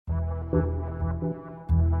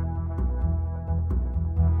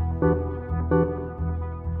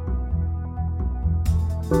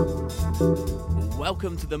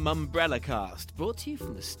Welcome to the Mumbrella Cast, brought to you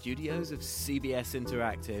from the studios of CBS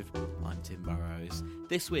Interactive. I'm Tim Burrows.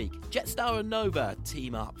 This week, Jetstar and Nova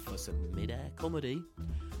team up for some mid-air comedy.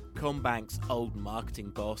 Combank's old marketing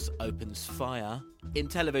boss opens fire. In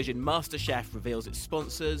television, MasterChef reveals its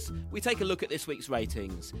sponsors. We take a look at this week's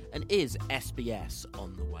ratings. And is SBS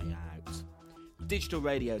on the way out? Digital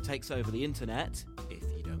radio takes over the internet, if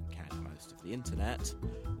you don't count most of the internet.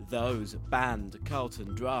 Those banned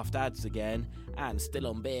Carlton draft ads again, and still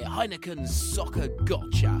on beer, Heineken's Soccer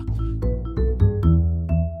Gotcha.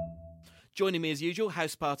 Joining me as usual,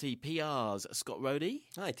 House Party PR's Scott Rohde.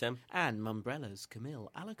 Hi, Tim. And Mumbrella's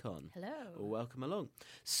Camille Alacon. Hello. Welcome along.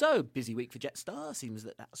 So, busy week for Jetstar. Seems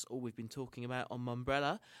that that's all we've been talking about on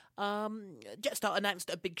Mumbrella. Jetstar announced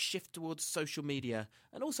a big shift towards social media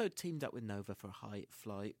and also teamed up with Nova for a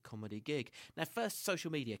high-flight comedy gig. Now, first,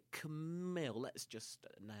 social media. Camille, let's just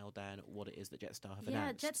nail down what it is that Jetstar have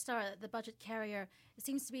announced. Yeah, Jetstar, the budget carrier, it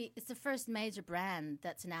seems to be, it's the first major brand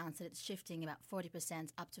that's announced that it's shifting about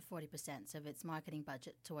 40% up to 40% of its marketing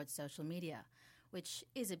budget towards social media, which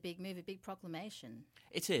is a big move, a big proclamation.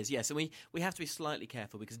 It is, yes. And we have to be slightly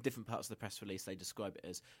careful because in different parts of the press release they describe it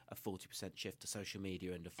as a 40% shift to social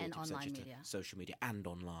media and a 40% shift media. to social media and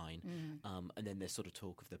online. And then there's sort of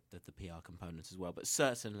talk of the PR component as well. But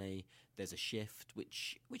certainly there's a shift,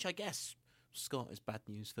 which I guess, Scott, is bad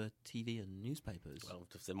news for TV and newspapers. Well,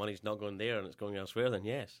 if the money's not going there and it's going elsewhere, then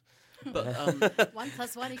yes. But 1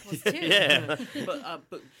 + 1 = 2. Yeah.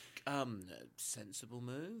 but sensible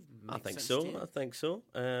move. I Makes think sense so. to you? I think so.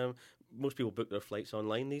 Most people book their flights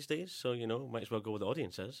online these days, so, might as well go where the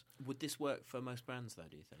audience is. Would this work for most brands, though,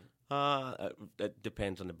 do you think? It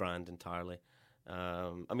depends on the brand entirely.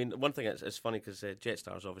 One thing it's funny because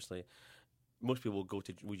Jetstar's obviously... Most people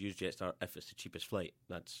will use Jetstar if it's the cheapest flight.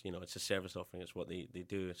 That's, it's a service offering. It's what they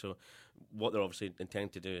do. So what they're obviously intending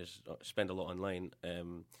to do is spend a lot online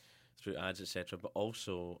through ads, etc. But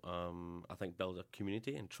also, I think, build a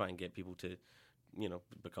community and try and get people to,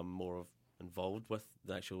 become more involved with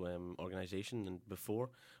the actual organisation than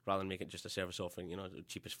before, rather than make it just a service offering. The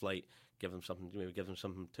cheapest flight, give them something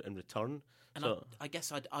in return. And so, I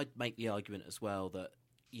guess I'd make the argument as well that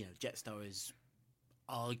Jetstar is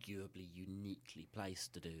arguably uniquely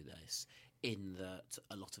placed to do this, in that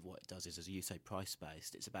a lot of what it does is, as you say,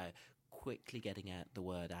 price-based. It's about quickly getting out the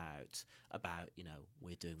word out about,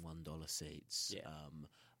 we're doing $1 seats,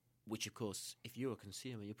 which, of course, if you're a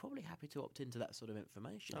consumer, you're probably happy to opt into that sort of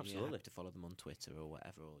information. Absolutely. You're happy to follow them on Twitter or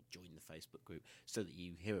whatever, or join the Facebook group so that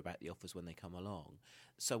you hear about the offers when they come along.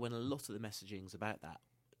 So when a lot of the messaging's about that,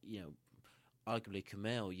 arguably,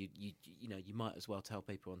 Camille, you might as well tell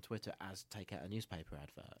people on Twitter as take out a newspaper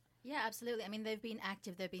advert. Yeah, absolutely. I mean, they've been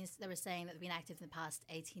active. They were saying that they've been active in the past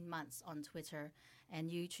 18 months on Twitter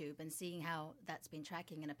and YouTube, and seeing how that's been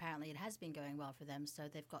tracking. And apparently, it has been going well for them. So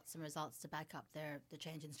they've got some results to back up the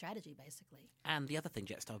change in strategy, basically. And the other thing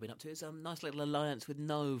Jetstar have been up to is a nice little alliance with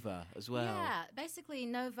Nova as well. Yeah, basically,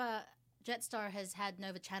 Jetstar has had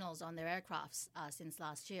Nova channels on their aircrafts since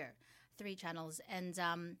last year, 3 channels, and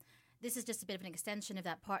this is just a bit of an extension of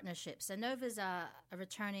that partnership. So Nova's a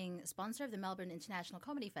returning sponsor of the Melbourne International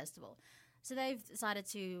Comedy Festival. So they've decided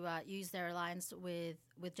to use their alliance with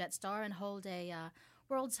Jetstar and hold a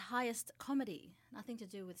world's highest comedy. Nothing to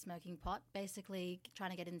do with smoking pot. Basically trying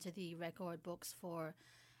to get into the record books for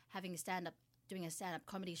doing a stand-up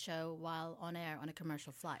comedy show while on air on a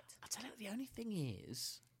commercial flight. I tell you, the only thing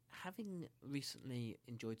is, having recently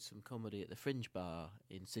enjoyed some comedy at the Fringe Bar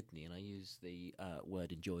in Sydney, and I use the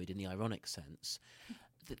word enjoyed in the ironic sense,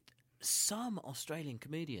 that some Australian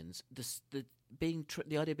comedians, the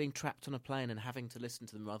idea of being trapped on a plane and having to listen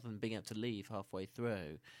to them rather than being able to leave halfway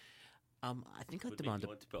through, I think I'd demand... Would you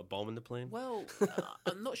want to put a bomb in the plane? Well,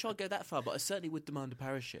 I'm not sure I'd go that far, but I certainly would demand a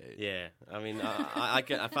parachute. Yeah, I mean, I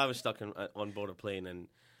if I was stuck on board a plane and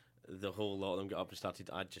the whole lot of them got up and started,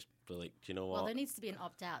 I'd just be like, do you know what? Well, there needs to be an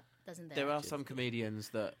opt-out, doesn't there? There are some comedians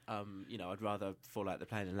that, I'd rather fall out the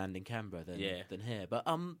plane and land in Canberra than here. But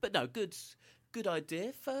no, good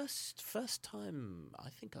idea. First time I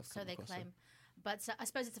think I've come across it. So they claim. But I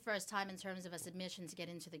suppose it's the first time in terms of a submission to get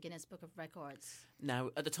into the Guinness Book of Records. Now,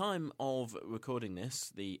 at the time of recording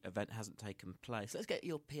this, the event hasn't taken place. Let's get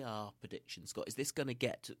your PR prediction, Scott. Is this going to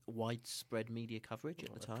get widespread media coverage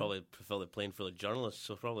at the time? Probably fill the plane full of journalists,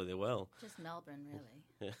 so probably they will. Just Melbourne,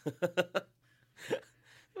 really.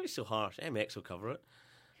 Don't be so harsh. MX will cover it.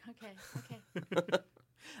 Okay.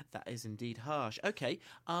 That is indeed harsh. Okay.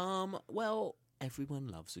 Well, everyone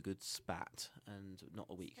loves a good spat, and not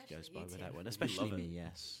a week goes by without one. Especially me,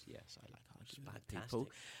 yes. Yes, I like hard spat people.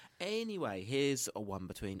 Anyway, here's a one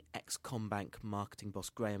between ex-Combank marketing boss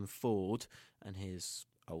Graham Ford and his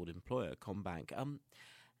old employer, Combank.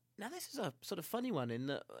 Now, this is a sort of funny one in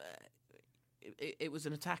that it was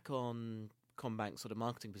an attack on Combank's sort of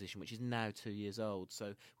marketing position, which is now 2 years old.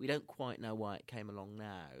 So we don't quite know why it came along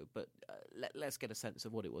now, but let's get a sense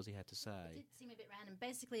of what it was he had to say. It did seem a bit random.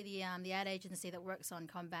 Basically, the ad agency that works on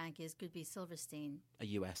Combank is Goodby Silverstein, A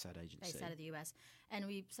US ad agency. based out of the US. And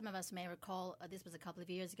some of us may recall, this was a couple of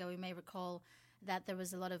years ago, we may recall that there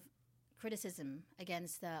was a lot of criticism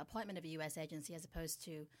against the appointment of a US agency as opposed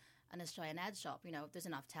to an Australian ad shop. You know, if there's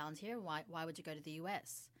enough talent here, why would you go to the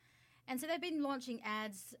US? And so they've been launching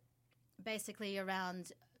ads basically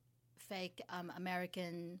around fake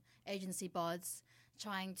American agency bods,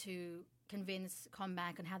 trying to convince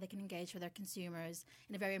Combank on how they can engage with their consumers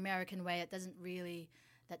in a very American way that doesn't really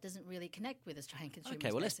connect with Australian consumers.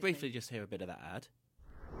 Okay, well, let's basically. briefly just hear a bit of that ad.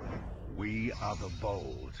 We are the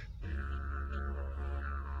bold,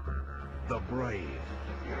 the brave,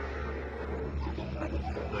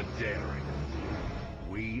 the daring.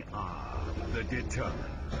 We are the determined.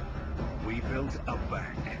 We built a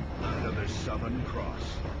bank under the Southern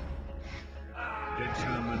Cross.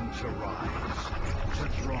 Determined to rise, to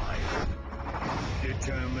thrive.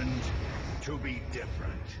 Determined to be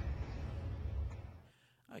different.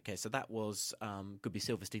 Okay, so that was Goodby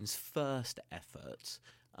Silverstein's first effort,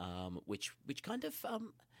 which kind of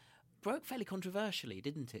broke fairly controversially,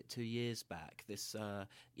 didn't it? 2 years back, this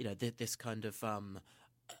this kind of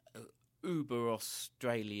uber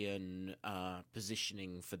Australian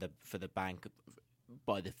positioning for the bank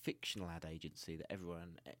by the fictional ad agency that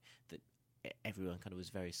everyone kind of was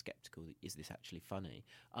very sceptical. Is this actually funny?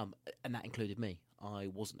 And that included me. I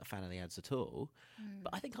wasn't a fan of the ads at all.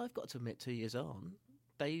 But I think I've got to admit, 2 years on,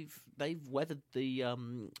 they've weathered the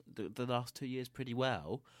last 2 years pretty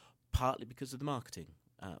well, partly because of the marketing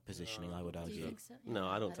positioning. I would Do you argue. think so? No,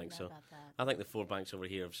 I don't didn't think know so. about that. I think the four banks over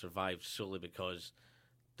here have survived solely because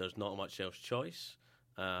there's not much else choice,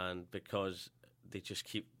 and because they just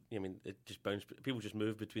keep. I mean, it just bounce. People just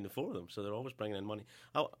move between the four of them, so they're always bringing in money.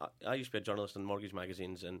 I used to be a journalist in mortgage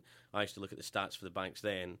magazines, and I used to look at the stats for the banks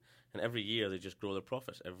then, and every year they just grow their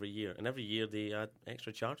profits every year, and every year they add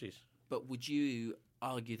extra charges. But would you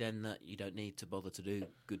argue then that you don't need to bother to do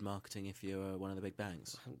good marketing if you're one of the big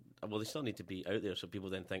banks? Well, they still need to be out there, so people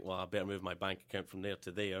then think, well, I better move my bank account from there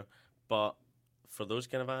to there. But for those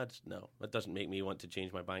kind of ads, no, that doesn't make me want to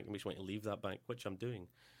change my bank. It makes me want to leave that bank, which I'm doing.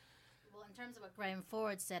 Well, in terms of what Graham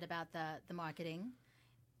Ford said about the marketing,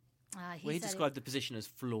 He said described the position as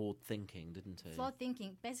flawed thinking, didn't he? flawed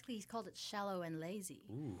thinking. Basically, he's called it shallow and lazy.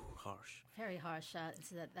 Ooh, harsh. Very harsh.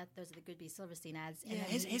 So that those are the Goodby Silverstein ads. And Yeah,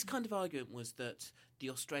 then his kind of argument was that the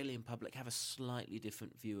Australian public have a slightly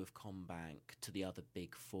different view of Combank to the other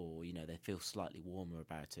big four. You know, they feel slightly warmer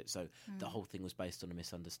about it. So the whole thing was based on a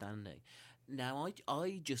misunderstanding. Now,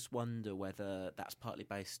 I just wonder whether that's partly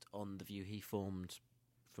based on the view he formed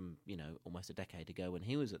from, almost a decade ago when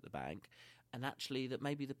he was at the bank, and actually that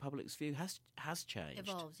maybe the public's view has changed.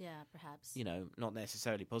 evolved, yeah, perhaps. Not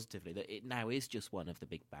necessarily positively, that it now is just one of the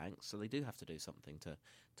big banks, so they do have to do something to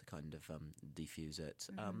kind of defuse it.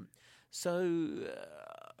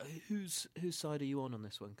 Whose side are you on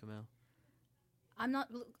this one, Camille? I'm not.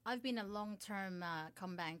 I've been a long-term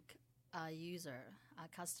Combank user,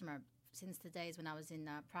 customer since the days when I was in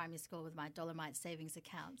primary school with my Dolomite savings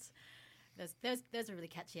accounts. Those are really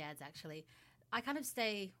catchy ads, actually. I kind of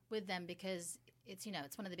stay with them because it's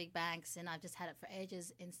one of the big banks, and I've just had it for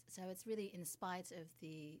ages. So it's really in spite of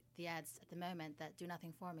the ads at the moment that do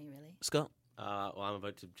nothing for me, really. Scott? Well, I'm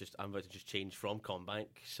about to just change from Combank.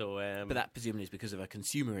 So, But that presumably is because of a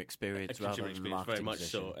consumer experience rather than a marketing very much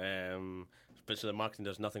position. so. But so the marketing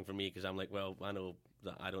does nothing for me because I'm like, well, I know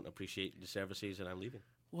that I don't appreciate the services, and I'm leaving.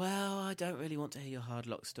 Well, I don't really want to hear your hard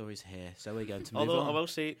luck stories here, so we're going to move Although on. I will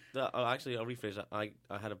say that I'll rephrase that.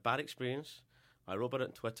 I had a bad experience. I wrote about it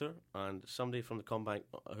on Twitter, and somebody from the Combank,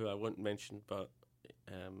 who I won't mention, but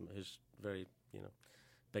who's very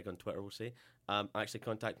big on Twitter, we'll say, actually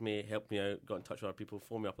contacted me, helped me out, got in touch with other people,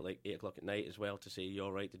 phoned me up at like 8 o'clock at night as well to say, you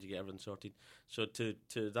all right? Did you get everything sorted? So to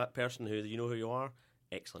that person who you know who you are,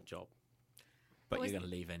 excellent job. But What you're was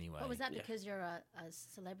going to leave anyway. What was that? Yeah. Because you're a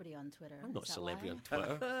celebrity on Twitter. I'm not a Is that celebrity why?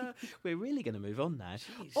 on Twitter. We're really going to move on now.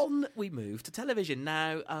 On we move to television.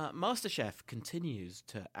 Now, MasterChef continues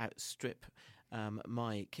to outstrip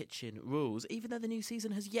My Kitchen rules, even though the new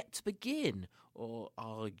season has yet to begin, or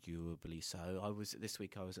arguably so. This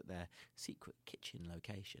week I was at their secret kitchen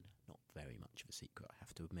location. Not very much of a secret, I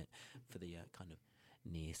have to admit, for the kind of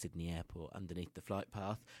near Sydney Airport, underneath the flight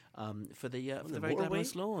path, for the very motorway?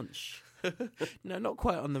 glamorous launch. No, not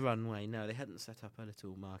quite on the runway. No, they hadn't set up a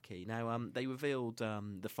little marquee. Now, they revealed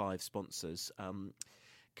the 5 sponsors.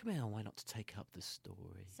 Camille, why not to take up the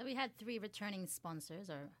story? So we had 3 returning sponsors,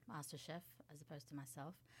 or MasterChef, as opposed to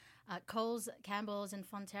myself. Coles, Campbell's, and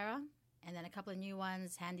Fonterra. And then a couple of new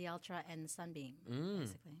ones, Handy Ultra and Sunbeam,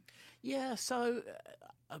 basically. Yeah, so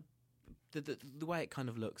the way it kind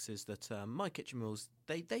of looks is that My Kitchen Rules,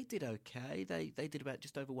 they did okay. They did about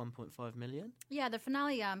just over 1.5 million. Yeah, the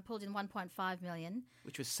finale pulled in 1.5 million.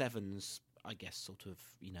 Which was Seven's, I guess, sort of,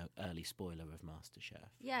 early spoiler of MasterChef.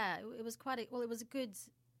 Yeah, it was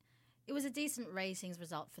it was a decent ratings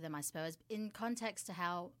result for them, I suppose. In context to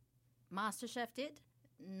how MasterChef did,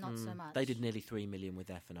 not so much. They did nearly 3 million with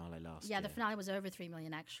their finale last year. Yeah, the finale was over 3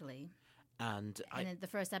 million, actually. And then the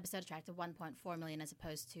first episode attracted 1.4 million as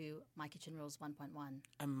opposed to My Kitchen Rules 1.1.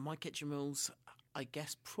 And My Kitchen Rules, I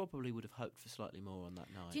guess, probably would have hoped for slightly more on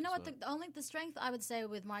that night. Do you know what? well. The strength I would say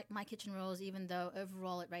with My Kitchen Rules, even though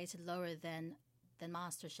overall it rated lower than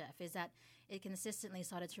MasterChef, is that it consistently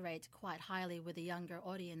started to rate quite highly with the younger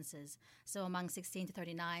audiences. So among 16 to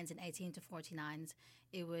 39s and 18 to 49s,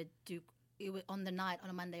 it would on the night, on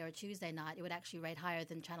a Monday or a Tuesday night, it would actually rate higher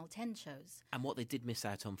than Channel 10 shows. And what they did miss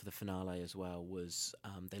out on for the finale as well was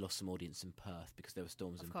they lost some audience in Perth because there were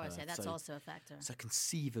storms in Perth. Of course, yeah, that's also a factor. So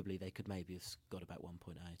conceivably they could maybe have got about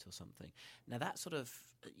 1.8 or something. Now that sort of,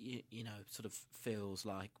 sort of feels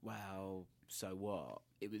like, well, so what?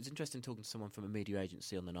 It was interesting talking to someone from a media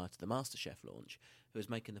agency on the night of the MasterChef launch who was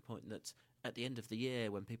making the point that at the end of the year,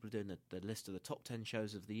 when people are doing the list of the top 10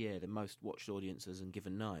 shows of the year, the most watched audiences and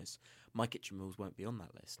given nights, My Kitchen Rules won't be on that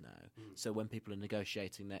list now. So when people are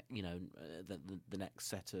negotiating that, the next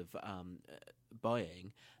set of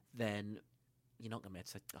buying, then you're not going to be able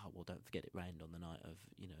to say, oh, well, don't forget it rained on the night of,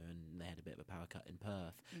 and they had a bit of a power cut in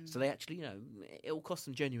Perth. So they actually, it will cost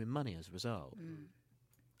them genuine money as a result.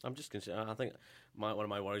 I'm just concerned. I think one of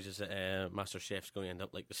my worries is that MasterChef's going to end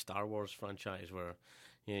up like the Star Wars franchise, where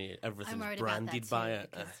everything's branded by it.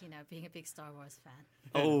 Because being a big Star Wars fan.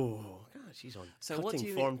 Oh, God, she's on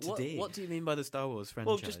cutting form today. What do you mean by the Star Wars franchise?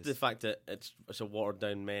 Well, just the fact that it's a watered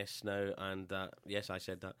down mess now, and yes, I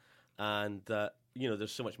said that, and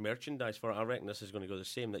there's so much merchandise for it. I reckon this is going to go the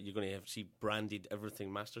same. That you're going to see branded everything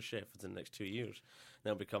MasterChef within the next 2 years.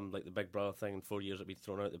 That'll become like the Big Brother thing. In 4 years, it'll be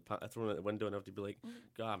thrown out the window, and have to be like,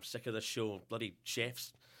 God, I'm sick of this show. Bloody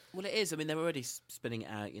chefs. Well, it is. I mean, they're already spinning it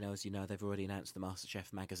out. As you know, they've already announced the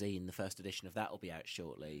MasterChef magazine. The first edition of that will be out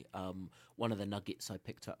shortly. One of the nuggets I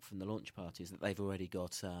picked up from the launch party is that they've already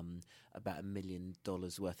got about $1 million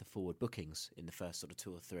worth of forward bookings in the first sort of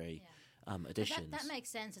 2 or 3 editions. That makes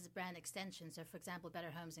sense as a brand extension. So, for example,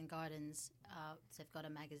 Better Homes and Gardens, they've got a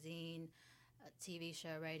magazine, a TV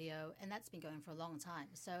show, radio, and that's been going for a long time.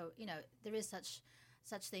 So, there is such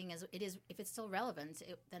thing as it is. If it's still relevant,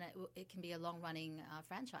 then it can be a long-running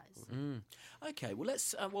franchise. Okay, well,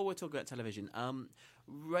 let's while we're talking about television,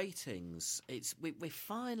 ratings. We're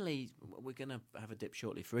going to have a dip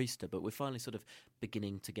shortly for Easter, but we're finally sort of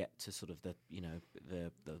beginning to get to sort of the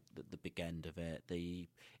big end of it.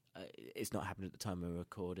 It's not happening at the time we're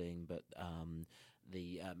recording, but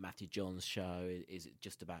the Matthew Johns show is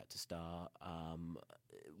just about to start.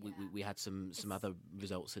 We had some other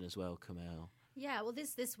results in as well, Camille. Yeah, well,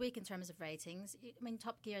 this week in terms of ratings,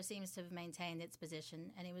 Top Gear seems to have maintained its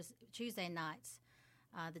position, and it was Tuesday night,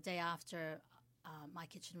 the day after My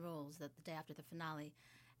Kitchen Rules, the day after the finale.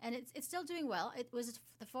 And it's still doing well. It was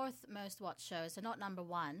the 4th most watched show, so not number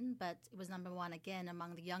 1, but it was number 1 again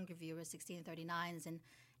among the younger viewers, 16 to 39s and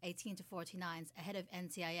 18 to 49s, ahead of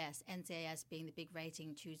NCIS, NCIS being the big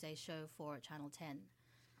rating Tuesday show for Channel 10.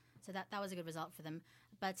 So that was a good result for them.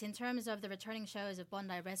 But in terms of the returning shows of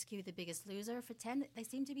Bondi Rescue, The Biggest Loser, for 10, they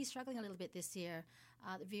seem to be struggling a little bit this year.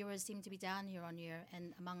 The viewers seem to be down year on year,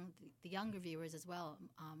 and among the younger viewers as well,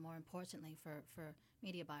 more importantly for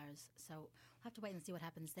media buyers. So we'll have to wait and see what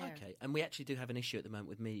happens there. Okay, and we actually do have an issue at the moment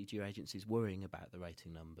with media agencies worrying about the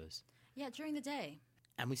rating numbers. Yeah, during the day.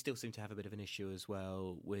 And we still seem to have a bit of an issue as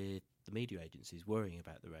well with the media agencies worrying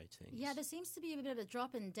about the ratings. Yeah, there seems to be a bit of a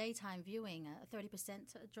drop in daytime viewing, a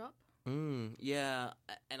 30% drop. Yeah,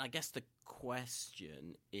 and I guess the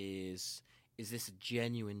question is this a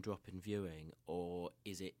genuine drop in viewing, or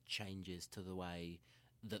is it changes to the way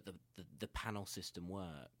that the panel system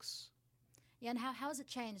works? Yeah, and how has it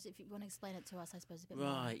changed? If you want to explain it to us, I suppose, a bit more.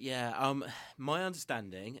 Right, yeah. My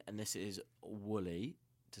understanding, and this is woolly,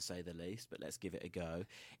 to say the least, but let's give it a go,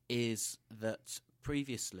 is that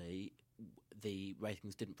previously the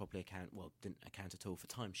ratings didn't account at all for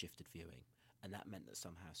time-shifted viewing, and that meant that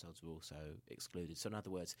some households were also excluded. So in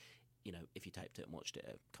other words, if you taped it and watched it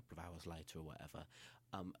a couple of hours later or whatever,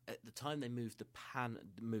 at the time they moved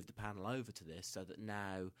the panel over to this, so that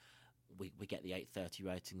now we get the 8:30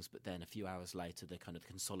 ratings, but then a few hours later, the kind of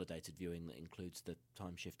consolidated viewing that includes the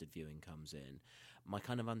time-shifted viewing comes in. My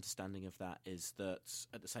kind of understanding of that is that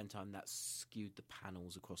at the same time, that's skewed the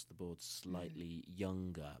panels across the board slightly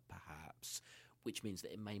younger, perhaps, which means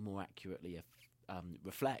that it may more accurately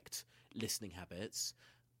reflect listening habits,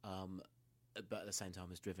 but at the same time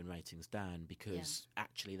has driven ratings down because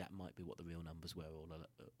actually that might be what the real numbers were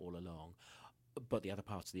all along. But the other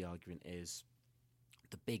part of the argument is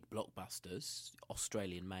the big blockbusters,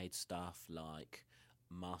 Australian-made stuff like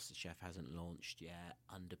MasterChef hasn't launched yet,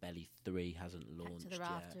 Underbelly 3 hasn't launched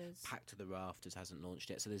yet, Packed to the Rafters hasn't launched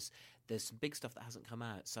yet. So there's some big stuff that hasn't come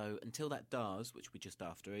out. So until that does, which we're just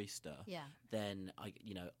after Easter, then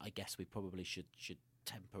I guess we probably should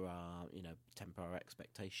temper our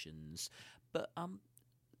expectations. But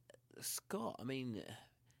Scott, I mean,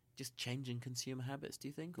 just changing consumer habits, do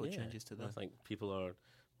you think, or changes to the? I think people are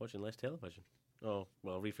watching less television. Oh,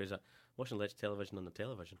 well, I'll rephrase that. Watching less television on the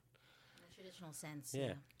television. In the traditional sense.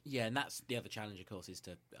 Yeah, and that's the other challenge, of course, is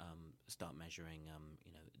to start measuring,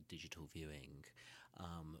 digital viewing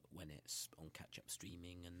when it's on catch-up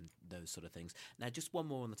streaming and those sort of things. Now, just one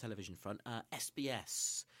more on the television front.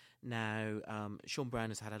 SBS. Now, Sean Brown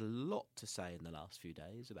has had a lot to say in the last few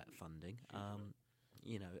days about funding.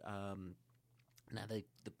 Now the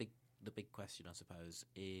big question, I suppose,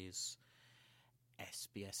 is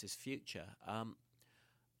SBS's future.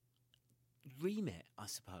 Remit, I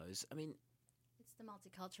suppose. I mean, it's the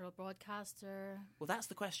multicultural broadcaster. Well, that's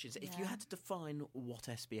the question. If you had to define what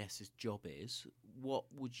SBS's job is, what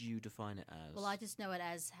would you define it as? Well, I just know it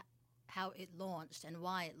as how it launched and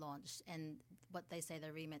why it launched, and what they say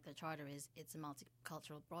their remit, their charter is. It's a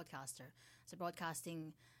multicultural broadcaster. So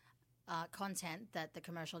broadcasting content that the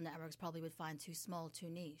commercial networks probably would find too small, too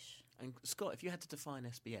niche. And Scott, if you had to define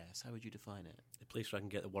SBS, how would you define it? The place where I can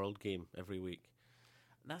get the World Game every week.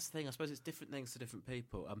 That's the thing. I suppose it's different things to different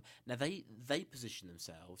people. Now they position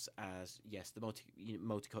themselves as the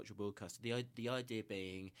multicultural broadcaster. The idea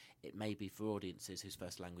being it may be for audiences whose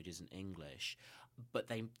first language isn't English, but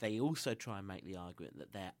they also try and make the argument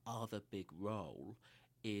that their other big role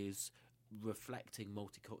is reflecting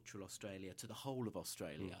multicultural Australia to the whole of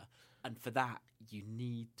Australia, and for that you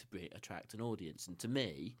need to attract an audience. And to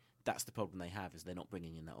me, that's the problem they have, is they're not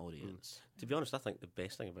bringing in that audience. To be honest, I think the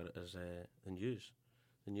best thing about it is the news.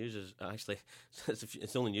 The news is actually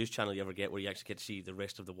it's the only news channel you ever get where you actually get to see the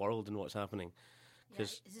rest of the world and what's happening.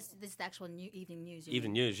 Is this the actual evening news?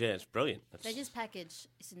 Evening news, it's brilliant. They just package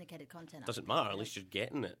syndicated content. Doesn't matter, at least you're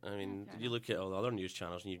getting it. I mean, you look at all the other news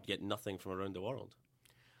channels and you get nothing from around the world.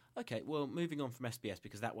 Okay, well, moving on from SBS,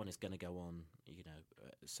 because that one is going to go on,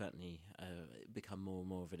 certainly become more and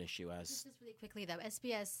more of an issue as... Just really quickly, though,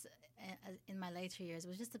 SBS, in my later years,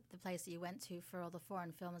 was just the place that you went to for all the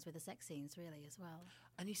foreign films with the sex scenes, really, as well.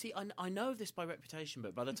 And you see, I know of this by reputation,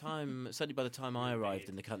 but by the time, certainly by the time I arrived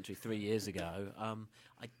in the country 3 years ago,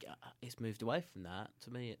 it's moved away from that.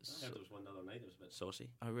 To me, it's... I heard there was one the other night that was a bit saucy.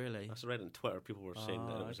 Oh, really? I read on Twitter, people were saying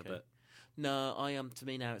that it was a bit... No, to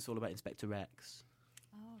me now it's all about Inspector Rex.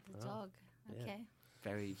 Oh, the dog. Okay. Yeah.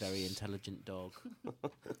 Very, very intelligent dog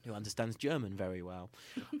who understands German very well.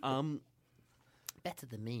 Better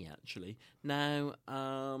than me, actually. Now,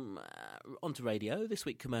 onto radio. This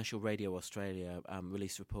week, Commercial Radio Australia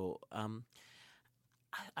released a report.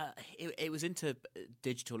 It was into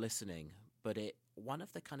digital listening, but one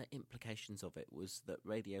of the kind of implications of it was that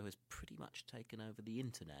radio has pretty much taken over the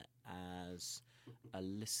internet as a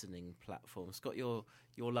listening platform. Scott, you're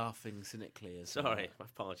laughing cynically. Sorry, I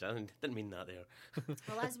apologise. I didn't mean that there.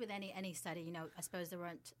 Well, as with any study, I suppose there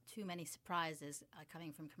weren't too many surprises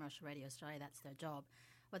coming from Commercial Radio Australia. That's their job.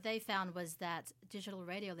 What they found was that digital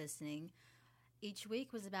radio listening each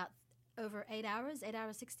week was about over 8 hours,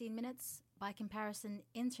 16 minutes. By comparison,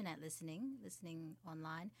 internet listening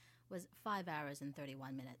online, was 5 hours and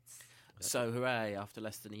 31 minutes. So, hooray, after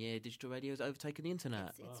less than a year, digital radio has overtaken the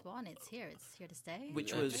internet. It's won. It's here to stay.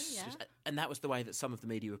 Which was... And that was the way that some of the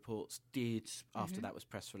media reports did, after that was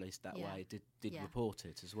press released that way, did report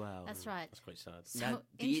it as well. That's right. That's quite sad. So, now,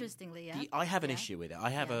 interestingly, I have an issue with it.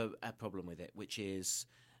 I have a problem with it, which is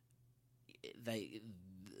they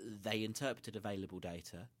interpreted available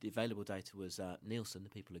data. The available data was Nielsen, the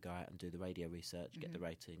people who go out and do the radio research, get the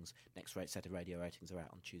ratings. Next set of radio ratings are out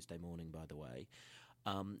on Tuesday morning, by the way.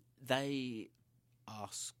 They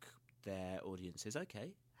ask their audiences,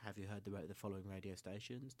 okay, have you heard the following radio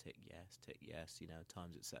stations? Tick yes,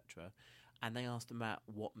 times, etc. And they asked them about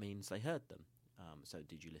what means they heard them. So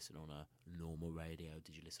did you listen on a normal radio?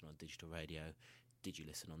 Did you listen on digital radio? Did you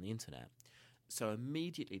listen on the internet? So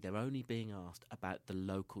immediately they're only being asked about the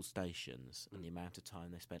local stations and the amount of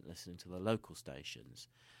time they spent listening to the local stations.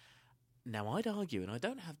 Now, I'd argue, and I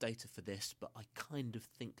don't have data for this, but I kind of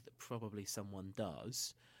think that probably someone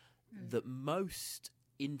does, that most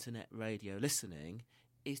internet radio listening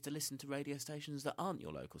is to listen to radio stations that aren't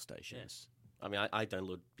your local stations. I mean, I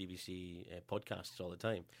download BBC podcasts all the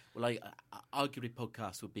time. Well, arguably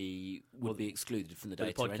podcasts would be excluded from the The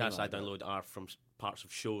data. podcasts anyway, I download are from parts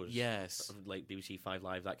of shows. Yes. Like BBC 5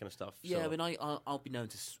 Live, that kind of stuff. Yeah, so. I mean, I'll be known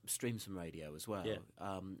to stream some radio as well. Yeah.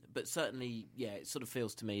 But certainly, it sort of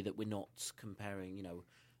feels to me that we're not comparing,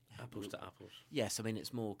 Apples to apples. Yes, I mean,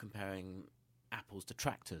 it's more comparing apples to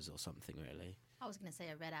tractors or something, really. I was going to say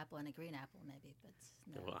a red apple and a green apple, maybe, but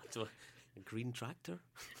no. What? A green tractor?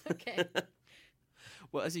 Okay.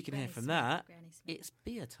 Well, as you can hear Granny from Smith, that, Granny Smith. it's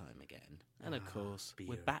beer time again. And of course,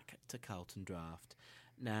 we're beer. back to Carlton Draft.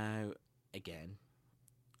 Now, again,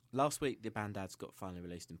 last week the band ads got finally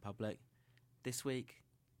released in public. This week,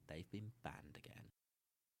 they've been banned again.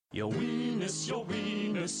 Your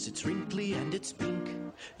weenus, it's wrinkly and it's pink.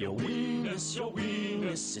 Your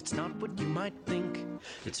weenus, it's not what you might think.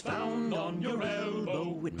 It's found on your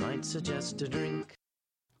elbow, it might suggest a drink.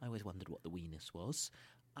 I always wondered what the weenus was.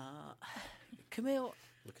 Camille,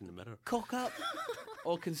 Look in the mirror. cock up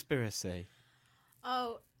or conspiracy?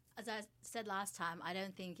 Oh, as I said last time, I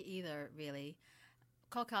don't think either, really.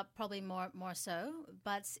 Cock up probably more so,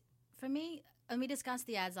 but for me, and we discussed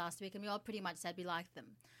the ads last week, and we all pretty much said we liked them.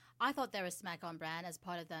 I thought they were smack on brand as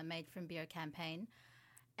part of the Made from Beer campaign,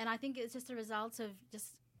 and I think it's just a result of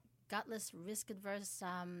just gutless, risk-adverse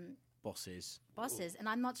Bosses. and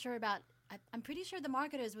I'm not sure about. I'm pretty sure the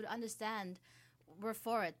marketers would understand we're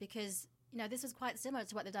for it because this is quite similar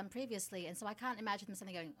to what they've done previously, and so I can't imagine them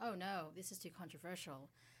suddenly going, "Oh no, this is too controversial."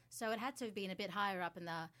 So it had to have been a bit higher up in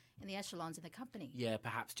the echelons of the company. Yeah,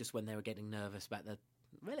 perhaps just when they were getting nervous about the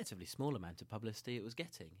relatively small amount of publicity it was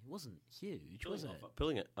getting. It wasn't huge, was it?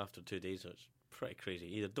 Pulling it after 2 days, it's pretty crazy.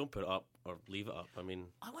 Either don't put it up or leave it up. I mean,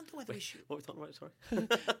 I wonder whether we should. what are we talking about?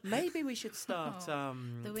 Sorry. Maybe we should start.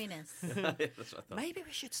 The weenus. Yeah, that's what I thought. Maybe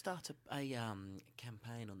we should start a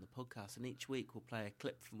campaign on the podcast, and each week we'll play a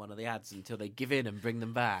clip from one of the ads until they give in and bring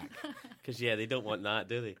them back. Because they don't want that,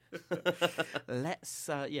 do they? Let's.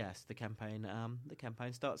 Yes, the campaign. The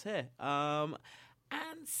campaign starts here.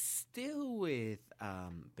 And still with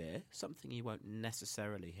beer, something you won't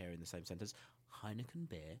necessarily hear in the same sentence. Heineken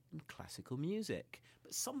beer and classical music,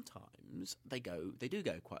 but sometimes they do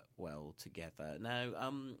go quite well together.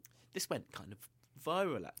 Now, this went kind of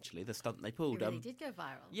viral actually. The stunt they pulled. It really did go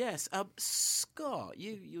viral. Yes, Scott,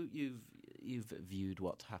 you've viewed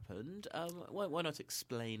what happened. Why not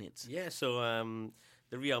explain it? Yeah, so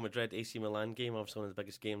the Real Madrid AC Milan game, obviously one of the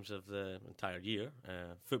biggest games of the entire year.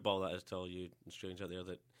 Football, that is, to all you Australians out there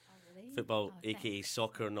that Really? football, Oh, aka thanks.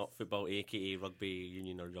 soccer, not football, aka rugby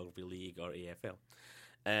union or rugby league or AFL.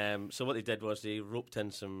 So what they did was they roped in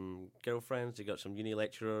some girlfriends, they got some uni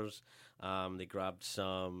lecturers, they grabbed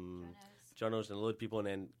some journals and a load of people, and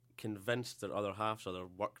then convinced their other halves or their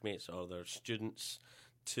workmates or their students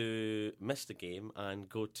to miss the game and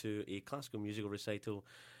go to a classical musical recital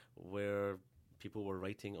where people were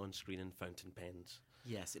writing on screen in fountain pens.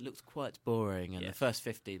 Yes, it looked quite boring, and Yeah. the first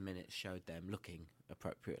 15 minutes showed them looking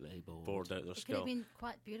appropriately bored. Bored out their It could skull. have been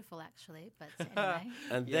quite beautiful, actually, but anyway.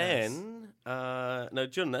 And Yes. then, now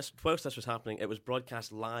during this, whilst this was happening, it was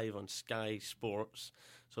broadcast live on Sky Sports,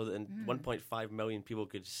 so that 1.5 million people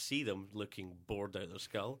could see them looking bored out their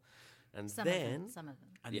skull. And Some then, of them.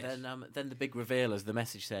 And Yes. then the big reveal, as the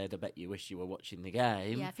message said, "I bet you wish you were watching the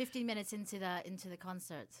game." Yeah, 15 minutes into the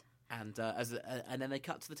concert. And and then they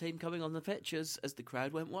cut to the team coming on the pitch as the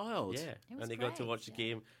crowd went wild. yeah, It was and they got to great, watch the yeah.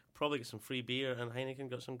 game, probably get some free beer, and Heineken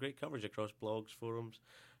got some great coverage across blogs, forums.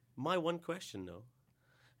 My one question, though,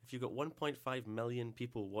 if you've got 1.5 million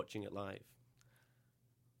people watching it live,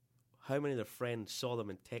 how many of their friends saw them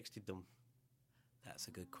and texted them? That's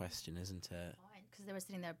a good question, isn't it? Because they were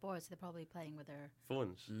sitting there bored, so they're probably playing with their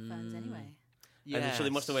Phones. phones anyway. And so they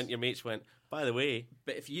must have went, your mates went, by the way,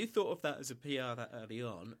 But if you thought of that as a PR that early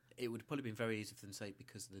on, it would probably been very easy for them to say,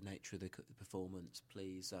 because of the nature of the performance,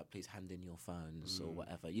 please hand in your phones or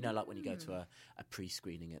whatever. You know, like when you go to a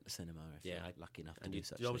pre-screening at the cinema, if Yeah, you're lucky enough to and do you,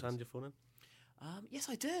 such do you always things. hand your phone in? Yes,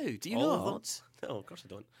 I do. Do you All of them? not? No, of course I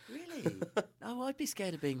don't. Really? No, I'd be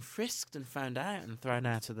scared of being frisked and found out and thrown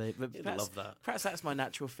out of the... But You'd perhaps, love that. Perhaps that's my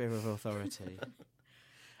natural fear of authority.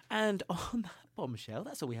 And on that bombshell,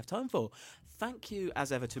 that's all we have time for. Thank you,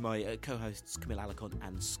 as ever, to my co-hosts Camille Alicon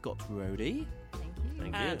and Scott Rhodey. Thank you.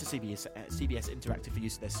 Thank and you. to CBS Interactive for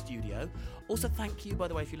use of their studio. Also, thank you, by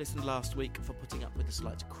the way, if you listened last week, for putting up with the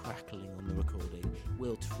slight crackling on the recording.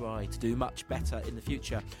 We'll try to do much better in the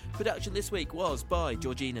future. Production this week was by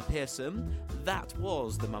Georgina Pearson. That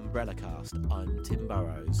was the Mumbrella Cast. I'm Tim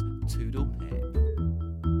Burrows. Toodle pip.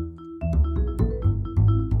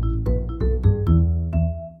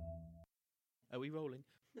 Are we rolling?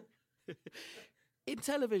 In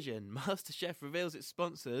television, MasterChef reveals its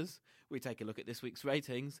sponsors. We take a look at this week's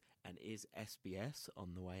ratings. And is SBS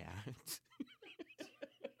on the way out?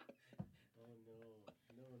 Oh,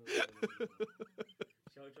 no.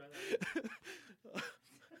 Shall we try that?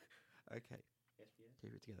 Okay,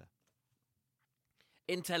 keep it together.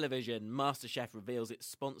 In television, MasterChef reveals its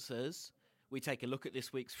sponsors. We take a look at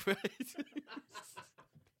this week's ratings. It's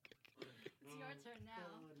your turn now.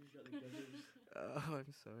 Oh,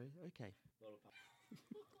 I'm sorry. Okay.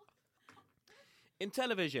 In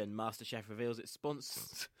television, MasterChef reveals its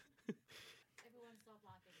sponsors. Everyone stop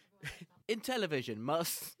laughing. Everyone stop. In television, Don't laugh,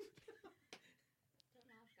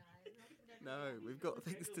 guys. No, we've got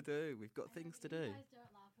things to do. We've got things to do. You guys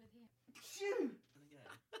don't laugh with him.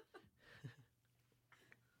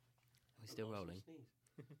 Are we still rolling? Sneeze.